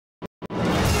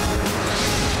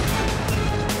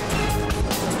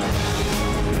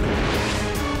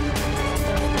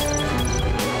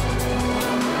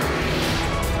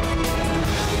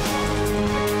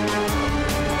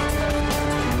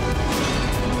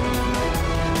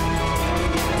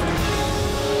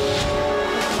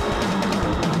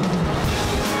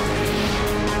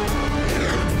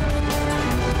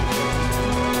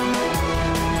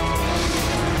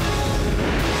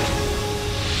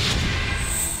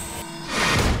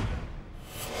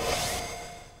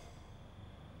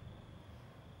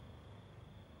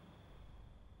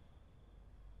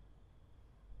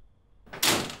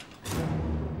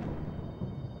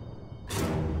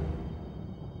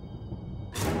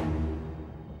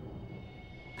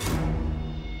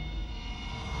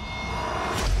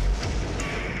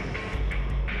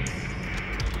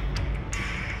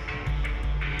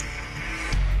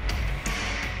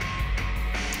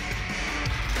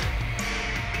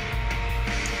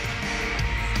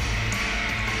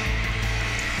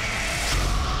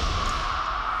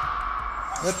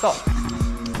let's talk.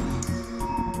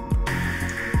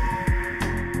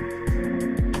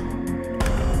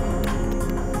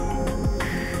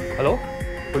 Hello?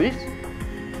 Police?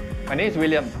 My name is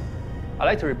William. I'd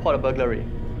like to report a burglary.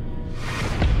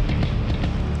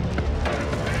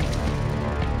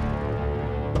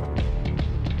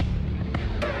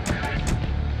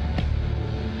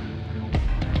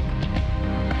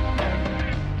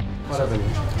 What's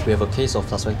happening? We have a case of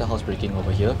suspected housebreaking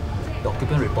over here. The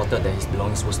occupant reported that his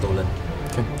belongings were stolen.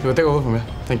 Okay, we'll take over from here.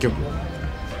 Thank you.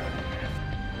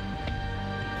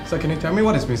 Sir, can you tell me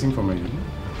what is missing from your unit?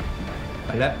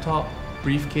 A laptop,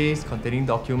 briefcase containing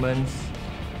documents,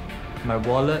 my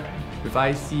wallet with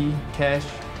IC, cash,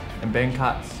 and bank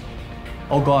cards.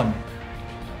 All gone.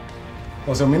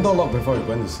 Was your main door locked before you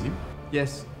went to sleep?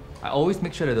 Yes, I always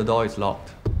make sure that the door is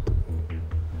locked.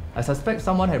 I suspect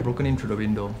someone had broken in through the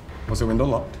window. Was your window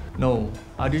locked? No,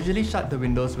 I'd usually shut the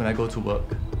windows when I go to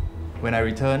work. When I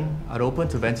return, I'd open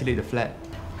to ventilate the flat.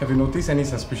 Have you noticed any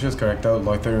suspicious character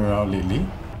loitering around lately?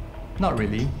 Not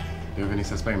really. Do you have any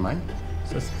suspect in mind?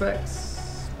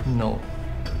 Suspects? No.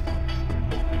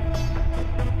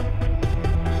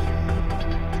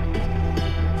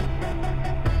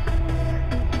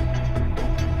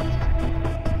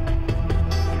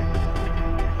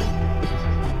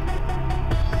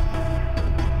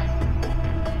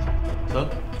 Sir,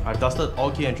 I've dusted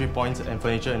all key entry points and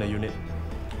furniture in the unit.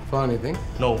 Found anything?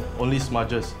 No, only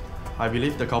smudges. I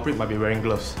believe the culprit might be wearing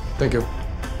gloves. Thank you.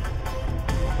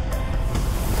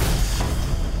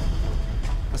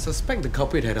 I suspect the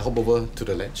culprit had hopped over to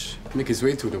the ledge, make his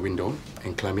way to the window,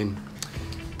 and climb in.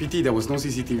 Pity there was no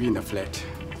CCTV in the flat.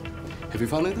 Have you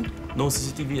found anything? No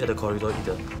CCTV at the corridor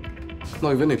either.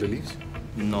 Not even at the leaves?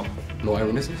 No. No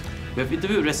eyewitnesses? We have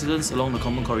interviewed residents along the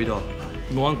common corridor.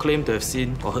 No one claimed to have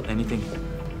seen or heard anything.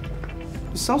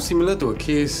 It sounds similar to a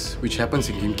case which happens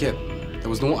in Kim Kiat. There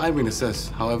was no eyewitnesses.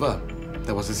 However,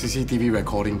 there was a CCTV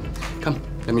recording. Come,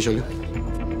 let me show you.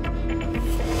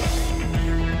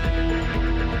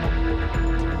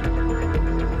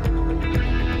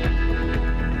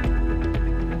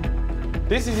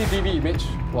 This CCTV image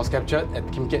was captured at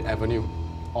Kim Kiat Avenue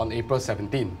on April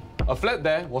 17. A flat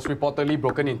there was reportedly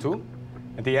broken into,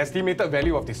 and the estimated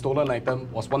value of the stolen item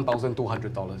was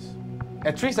 $1,200.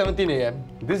 At 3:17 a.m.,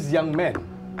 this young man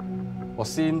was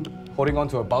seen holding on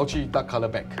to a bulgy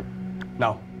dark-colored bag.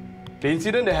 Now, the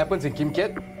incident that happens in Kim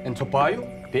Kiat and Toa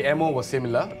Payoh, the MO was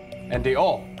similar, and they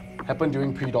all happened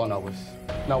during pre-dawn hours.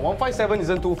 Now, 157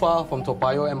 isn't too far from Toa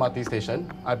Payoh MRT station.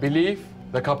 I believe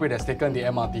the culprit has taken the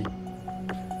MRT.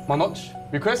 Manoj,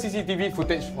 request CCTV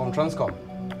footage from Transcom.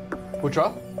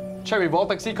 Putra, check with all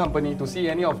taxi company to see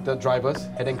any of the drivers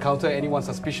had encountered anyone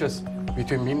suspicious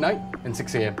between midnight and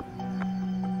 6 a.m.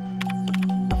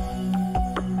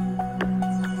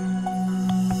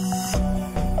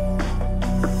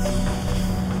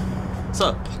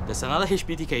 Sir, there's another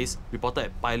HPT case reported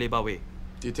at Paya Lebar Way.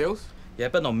 Details? It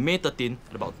happened on May 13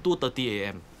 at about 2:30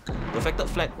 a.m. The affected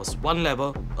flat was one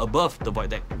level above the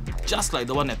void deck, just like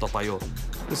the one at Toa Payoh.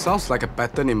 It sounds like a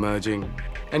pattern emerging.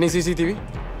 Any CCTV?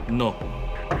 No.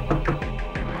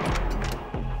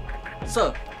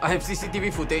 Sir, I have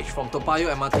CCTV footage from Toa Payoh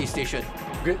MRT station.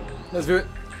 Great, let's do it.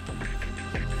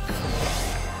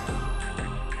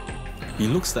 He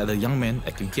looks like the young man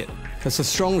at Kim Kiat. There's a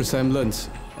strong resemblance,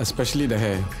 especially the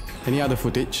hair. Any other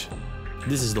footage?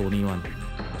 This is the only one.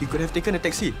 He could have taken a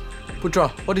taxi. Putra,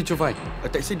 what did you find? A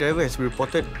taxi driver has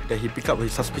reported that he picked up a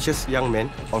suspicious young man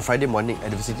on Friday morning at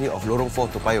the vicinity of Lorong 4,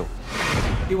 Toa Payoh.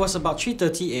 It was about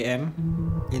 3:30 a.m.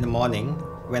 in the morning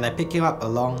when I picked him up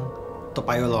along Toa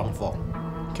Payoh Lorong 4.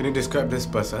 Can you describe this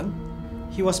person?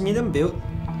 He was medium built,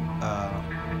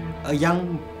 a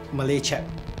young Malay chap,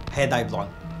 hair dye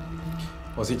blonde.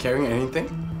 Was he carrying anything?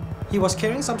 He was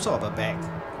carrying some sort of a bag,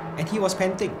 and he was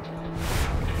panting.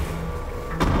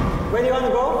 Where do you want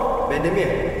to go?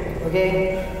 Bendemeer.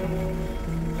 Okay.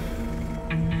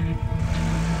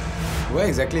 Where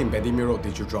exactly in Bendemeer Road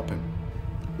did you drop him?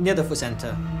 Near the food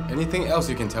centre. Anything else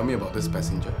you can tell me about this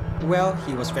passenger? Well,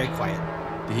 he was very quiet.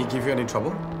 Did he give you any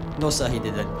trouble? No sir, he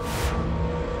didn't.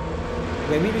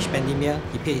 When we reached Bendemeer,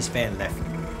 he paid his fare and left.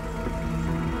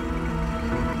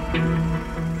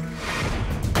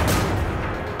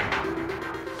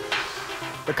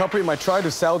 The culprit might try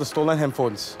to sell the stolen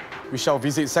handphones. We shall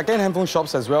visit second handphone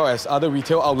shops as well as other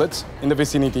retail outlets in the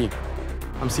vicinity.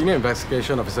 I'm Senior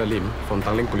Investigation Officer Lim from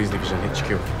Tanglin Police Division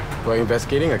HQ. We're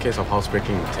investigating a case of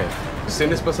housebreaking in theft. You seen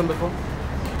this person before?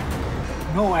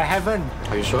 No, I haven't.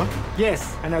 Are you sure?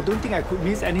 Yes, and I don't think I could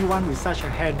miss anyone with such a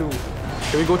hairdo.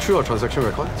 Can we go through our transaction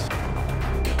records?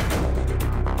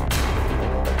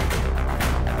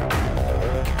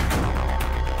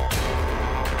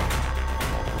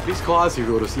 Please call us if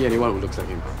you were to see anyone who looks like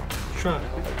him. Sure.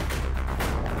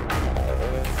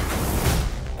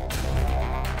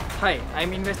 Hi,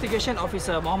 I'm Investigation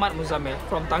Officer Muhammad Muzammil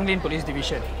from Tanglin Police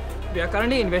Division. We are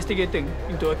currently investigating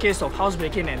into a case of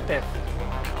housebreaking and theft.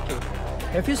 Okay.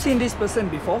 Have you seen this person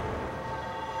before?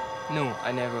 No,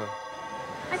 I never.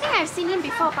 I think I've seen him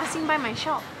before passing by my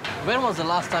shop. When was the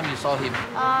last time you saw him?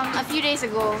 A few days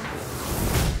ago.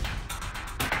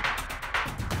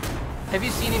 Have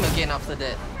you seen him again after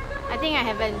that? I think I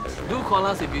haven't. Do call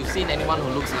us if you've seen anyone who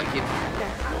looks like him.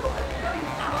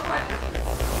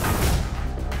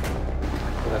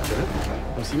 Good afternoon.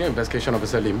 I'm Senior Investigation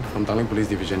Officer Lim from Tanglin Police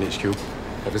Division HQ.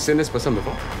 Have you seen this person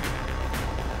before?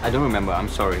 I don't remember, I'm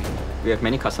sorry. We have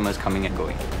many customers coming and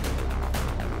going.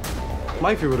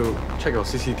 Mind if you were to check your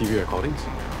CCTV recordings?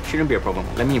 Shouldn't be a problem.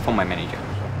 Let me inform my manager.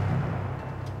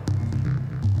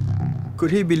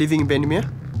 Could he be living in Bendemeer?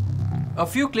 A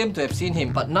few claim to have seen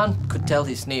him, but none could tell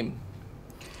his name.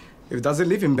 If he doesn't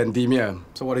live in Bendemeer,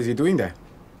 so what is he doing there?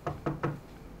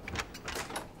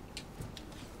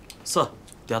 Sir,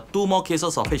 there are 2 more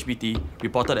cases of HBT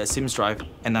reported at Sims Drive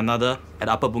and another at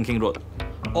Upper Boon Keng Road.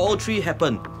 All 3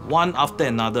 happened one after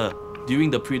another during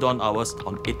the pre-dawn hours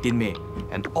on 18 May,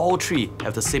 and all 3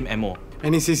 have the same MO.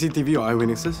 Any CCTV or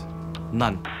eyewitnesses?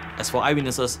 None. As for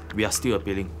eyewitnesses, we are still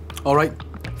appealing. All right.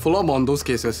 Follow up on those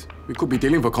cases. We could be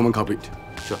dealing with a common culprit.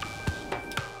 Sure.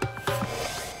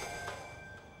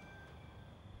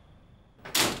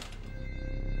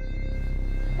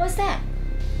 What's that?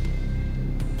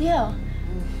 Dear,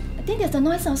 I think there's a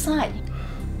noise outside.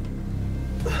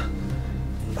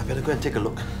 I better go and take a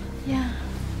look. Yeah.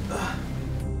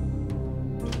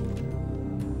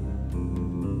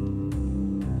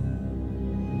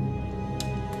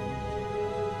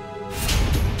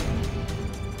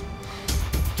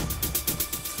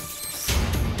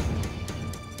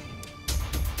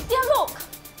 Dear, look!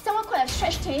 Someone could have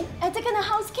stretched in and taken the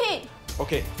house key.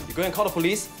 Okay, you go and call the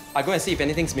police. I'll go and see if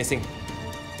anything's missing.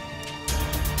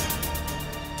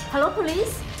 Hello,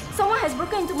 police? Someone has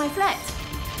broken into my flat.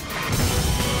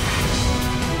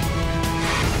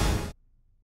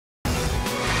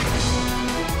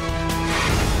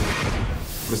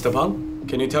 Mr. Pang,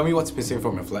 can you tell me what's missing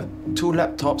from your flat? 2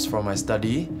 laptops from my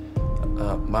study,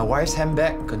 my wife's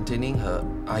handbag containing her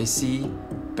IC,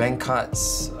 bank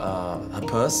cards, her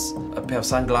purse, a pair of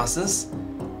sunglasses,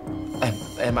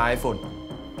 and my iPhone.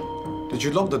 Did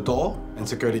you lock the door and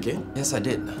security gate? Yes, I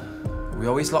did. We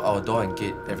always lock our door and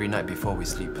gate every night before we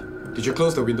sleep. Did you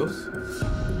close the windows?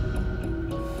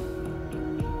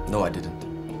 No, I didn't.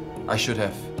 I should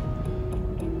have.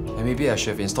 And maybe I should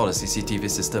have installed a CCTV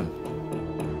system.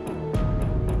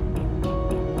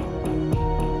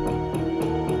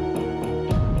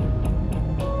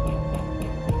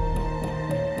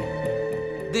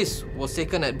 This was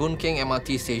taken at Boon Keng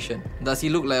MRT station. Does he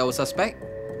look like our suspect?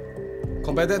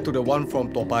 Compare that to the one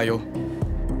from Toa Payoh.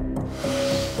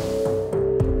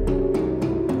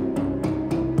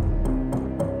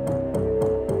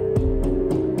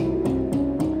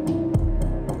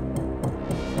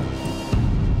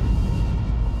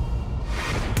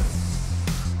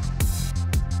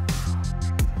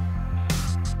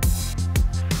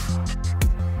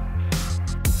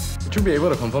 Would you be able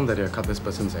to confirm that you cut this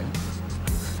person's hair?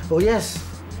 Oh yes.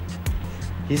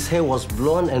 His hair was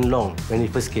blonde and long when he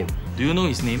first came. Do you know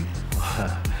his name?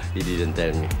 He didn't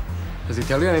tell me. Does he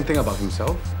tell you anything about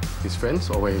himself, his friends,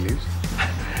 or where he lives?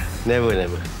 Never.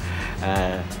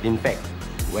 In fact,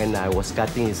 when I was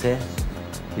cutting his hair,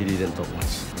 he didn't talk much.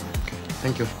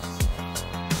 Thank you.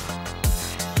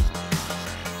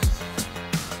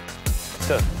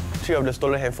 Sir, 3 of the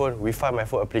stolen handphones with Find My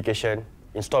Phone application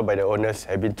installed by the owners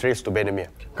have been traced to Bendemeer.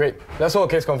 Great. Let's hold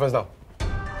a case conference now.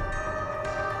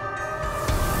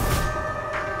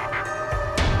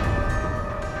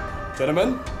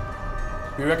 Gentlemen,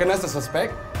 we recognize the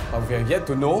suspect, but we have yet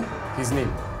to know his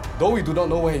name. Though we do not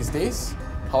know where he stays,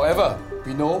 however,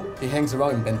 we know he hangs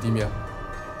around in Bendemeer,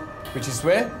 which is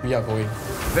where we are going.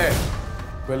 There,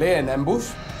 we'll lay an ambush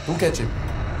to catch him.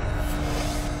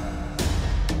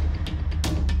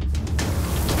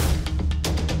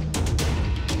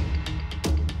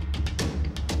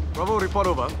 Bravo, report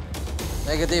over.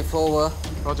 Negative, over.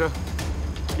 Roger.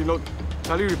 Team load.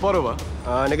 Charlie, report over.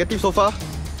 Negative so far.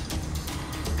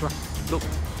 Look.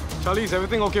 Charlie, is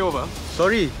everything okay over?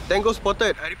 Sorry, Tango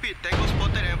spotted. I repeat, Tango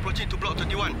spotted and approaching to block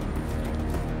 31.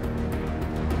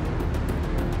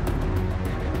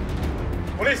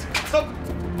 Police, stop!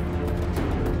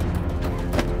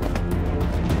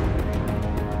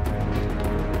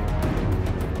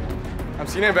 I'm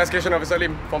Senior Investigation Officer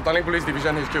Lim from Tanglin Police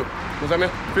Division HQ. Muzammil,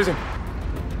 freeze him.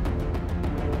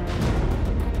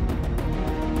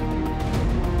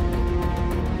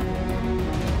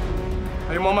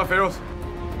 Mohammed Feroz.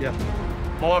 Yeah.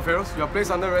 Mohammed Feroz, you are placed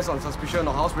under arrest on suspicion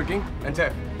of housebreaking and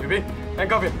theft. You be?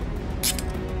 Handcuff him.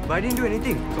 But I didn't do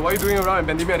anything. So why are you doing around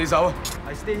in Bendimen at this hour?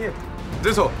 I stay here.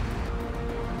 This so?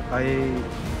 I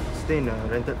stay in a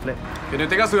rented flat. Can you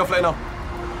take us to your flat now?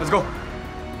 Let's go.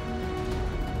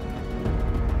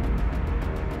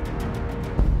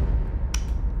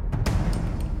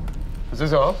 Is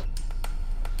this your house?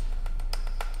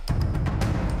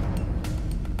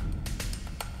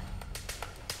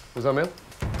 Muzammil,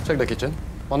 check the kitchen.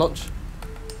 Manoj,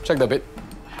 check the bed.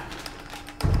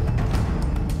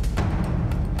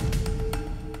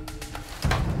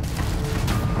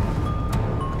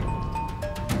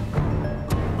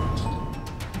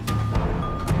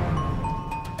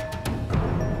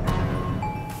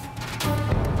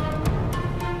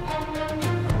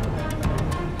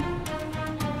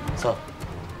 Sir,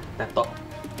 laptop,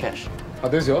 cash. Are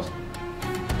these yours?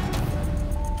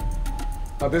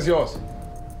 Are these yours?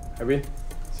 Elvin,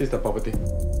 seize the property. Take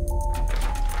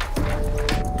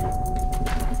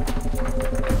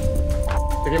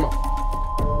him out.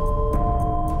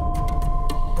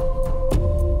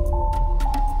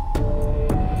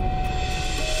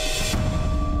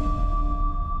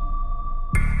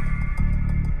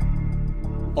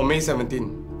 On May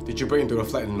 17, did you break into the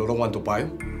flat in Lorong 1 Toa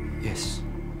Payoh? Yes.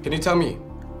 Can you tell me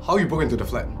how you broke into the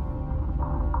flat?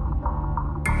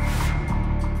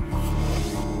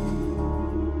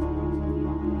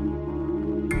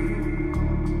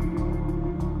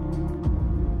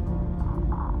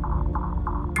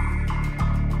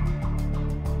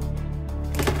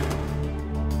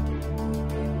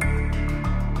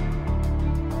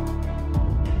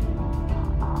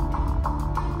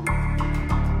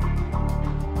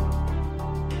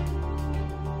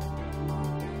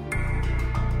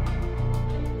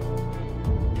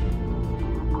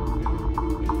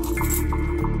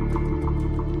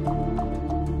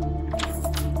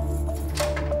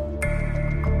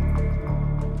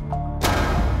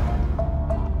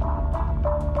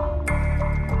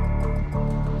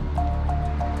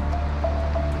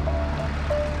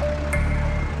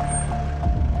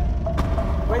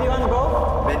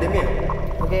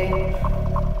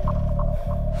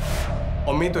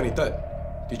 On May 23rd,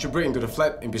 did you break into the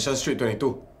flat in Bishan Street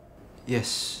 22?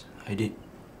 Yes, I did.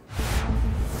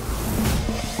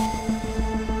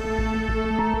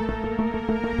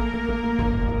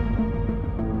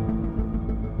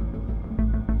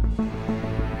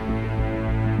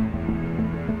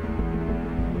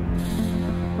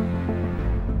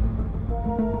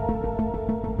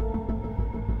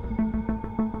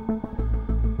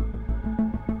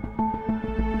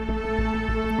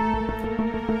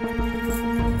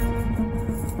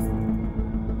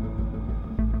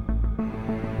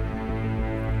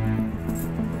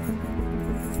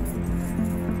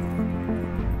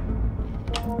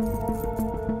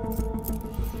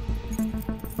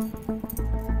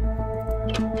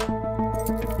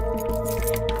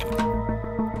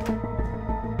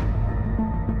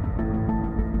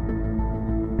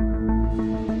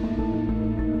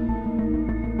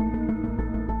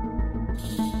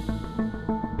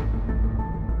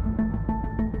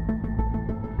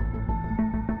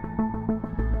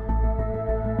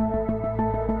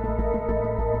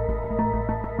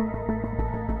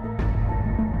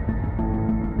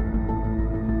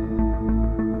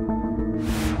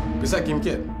 Beside Kim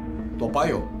Kiat, Toa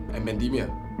Payoh, and Bendemeer,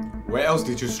 where else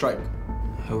did you strike?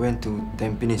 I went to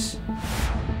Tampines.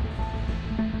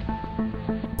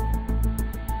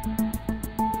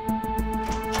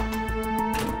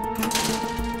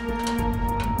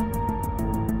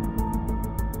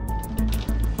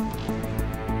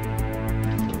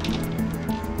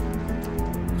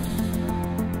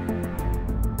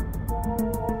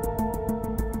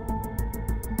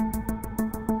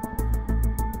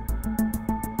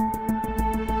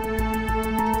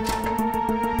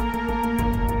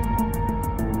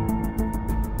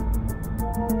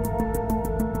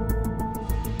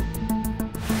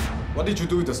 What did you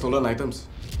do with the stolen items?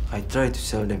 I tried to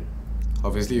sell them.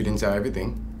 Obviously, you didn't sell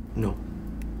everything. No.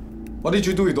 What did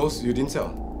you do with those you didn't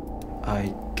sell?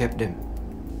 I kept them.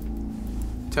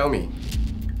 Tell me,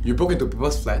 you broke into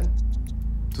people's flat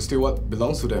to steal what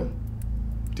belongs to them.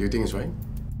 Do you think it's right?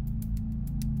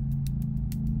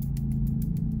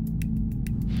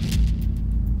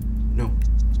 No.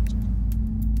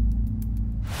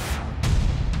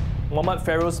 Mohammed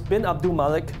Feroz bin Abdul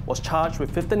Malik was charged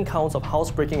with 15 counts of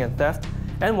housebreaking and theft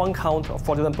and 1 count of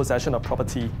fraudulent possession of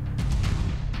property.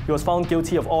 He was found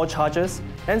guilty of all charges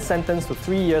and sentenced to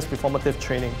 3 years reformative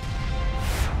training.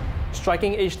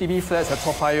 Striking HDB flats at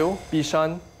Toa Payoh,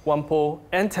 Bishan, Whampoa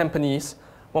and Tampines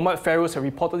Mohamed Feroz had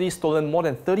reportedly stolen more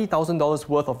than $30,000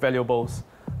 worth of valuables.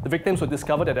 The victims were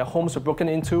discovered that their homes were broken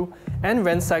into and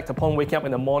ransacked upon waking up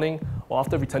in the morning or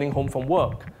after returning home from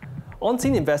work.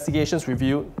 On-scene investigations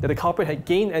revealed that the culprit had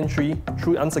gained entry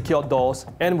through unsecured doors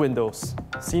and windows.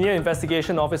 Senior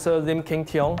Investigation Officer Lim Keng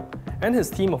Tiong and his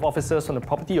team of officers from the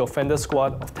Property Offender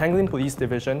Squad of Tanglin Police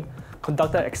Division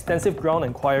conducted extensive ground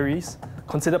inquiries,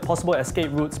 considered possible escape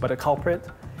routes by the culprit,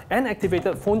 and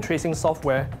activated phone tracing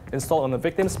software installed on the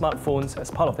victim's smartphones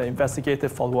as part of their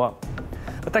investigative follow-up.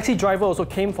 The taxi driver also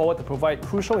came forward to provide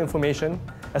crucial information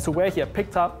as to where he had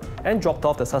picked up and dropped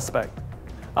off the suspect.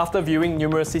 After viewing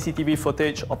numerous CCTV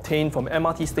footage obtained from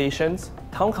MRT stations,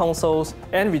 town councils,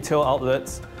 and retail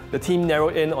outlets, the team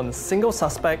narrowed in on a single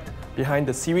suspect behind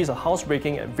the series of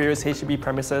housebreaking at various HDB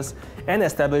premises and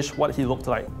established what he looked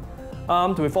like.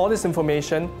 Armed with all this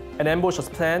information, an ambush was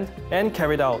planned and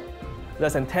carried out.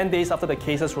 Less than 10 days after the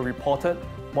cases were reported,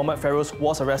 Mohamed Feroz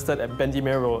was arrested at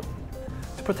Bendemeer Road.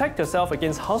 To protect yourself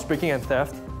against housebreaking and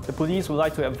theft, the police would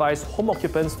like to advise home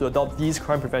occupants to adopt these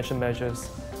crime prevention measures.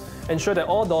 Ensure that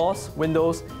all doors,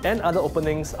 windows, and other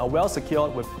openings are well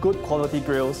secured with good quality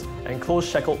grills and close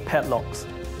shackled padlocks.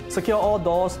 Secure all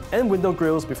doors and window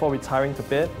grills before retiring to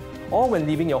bed or when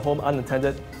leaving your home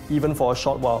unattended, even for a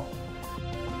short while.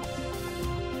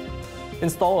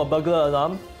 Install a burglar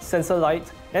alarm, sensor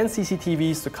light, and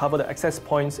CCTVs to cover the access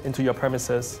points into your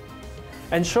premises.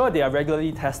 Ensure they are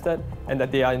regularly tested and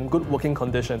that they are in good working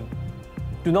condition.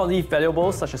 Do not leave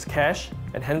valuables such as cash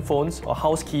and handphones or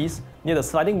house keys near the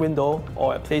sliding window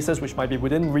or at places which might be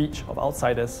within reach of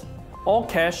outsiders. All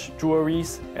cash,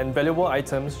 jewelries, and valuable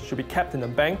items should be kept in a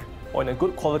bank or in a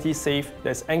good quality safe that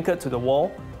is anchored to the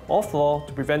wall or floor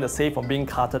to prevent the safe from being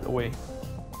carted away.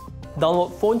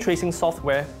 Download phone tracing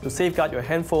software to safeguard your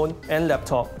handphone and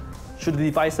laptop. Should the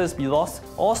devices be lost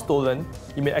or stolen,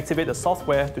 you may activate the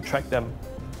software to track them.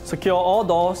 Secure all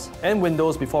doors and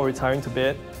windows before retiring to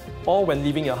bed or when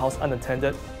leaving your house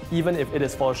unattended, even if it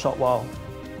is for a short while.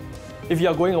 If you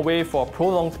are going away for a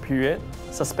prolonged period,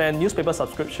 suspend newspaper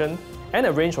subscription and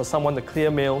arrange for someone to clear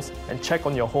mails and check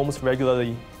on your homes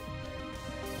regularly.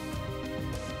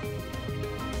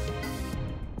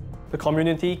 The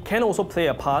community can also play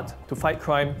a part to fight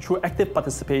crime through active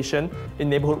participation in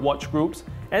neighborhood watch groups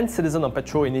and citizen on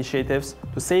patrol initiatives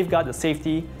to safeguard the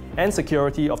safety and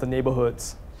security of the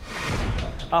neighborhoods.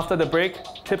 After the break,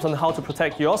 tips on how to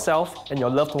protect yourself and your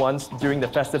loved ones during the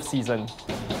festive season.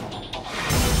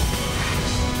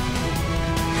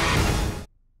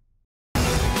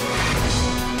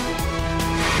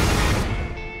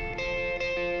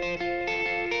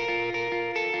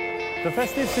 The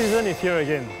festive season is here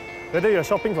again. Whether you're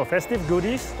shopping for festive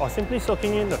goodies or simply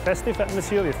soaking in the festive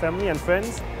atmosphere with family and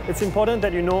friends, it's important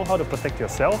that you know how to protect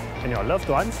yourself and your loved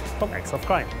ones from acts of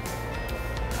crime.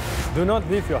 Do not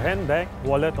leave your handbag,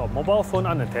 wallet or mobile phone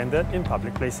unattended in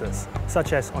public places,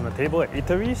 such as on a table at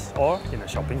eateries or in a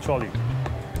shopping trolley.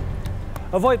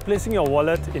 Avoid placing your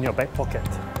wallet in your back pocket.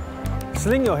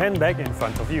 Sling your handbag in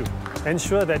front of you.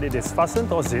 Ensure that it is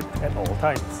fastened or zipped at all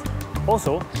times.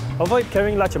 Also, avoid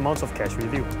carrying large amounts of cash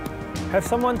with you. Have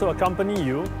someone to accompany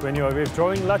you when you are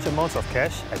withdrawing large amounts of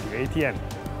cash at the ATM.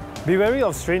 Be wary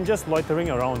of strangers loitering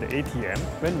around the ATM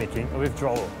when making a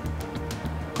withdrawal.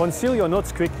 Conceal your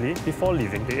notes quickly before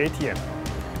leaving the ATM.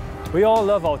 We all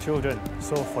love our children,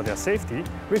 so for their safety,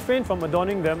 refrain from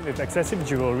adorning them with excessive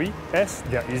jewelry as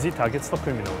they are easy targets for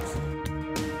criminals.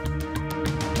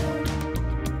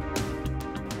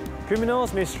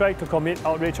 Criminals may strike to commit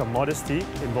outrage of modesty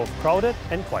in both crowded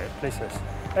and quiet places.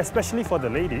 Especially for the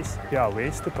ladies, there are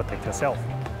ways to protect yourself.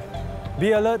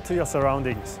 Be alert to your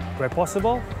surroundings. Where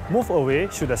possible, move away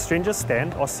should a stranger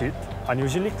stand or sit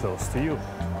unusually close to you.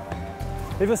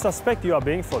 If you suspect you are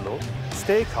being followed,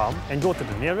 stay calm and go to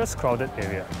the nearest crowded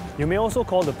area. You may also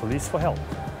call the police for help.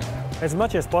 As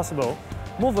much as possible,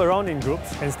 move around in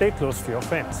groups and stay close to your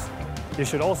friends. You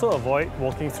should also avoid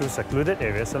walking through secluded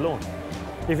areas alone.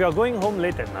 If you are going home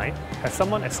late at night, have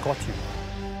someone escort you.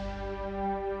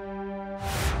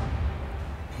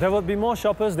 There will be more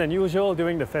shoppers than usual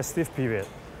during the festive period.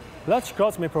 Large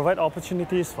crowds may provide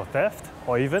opportunities for theft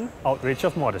or even outrage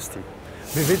of modesty.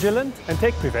 Be vigilant and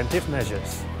take preventive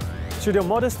measures. Should your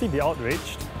modesty be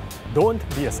outraged, don't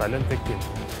be a silent victim.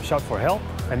 Shout for help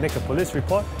and make a police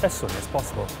report as soon as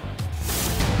possible.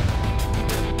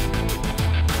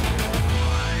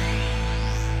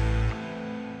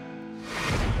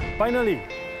 Finally,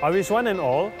 I wish one and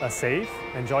all a safe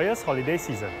and joyous holiday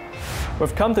season.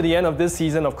 We've come to the end of this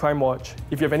season of Crimewatch.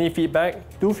 If you have any feedback,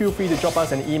 do feel free to drop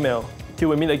us an email. Till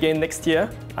we meet again next year,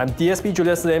 I'm DSP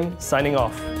Julius Lim, signing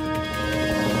off.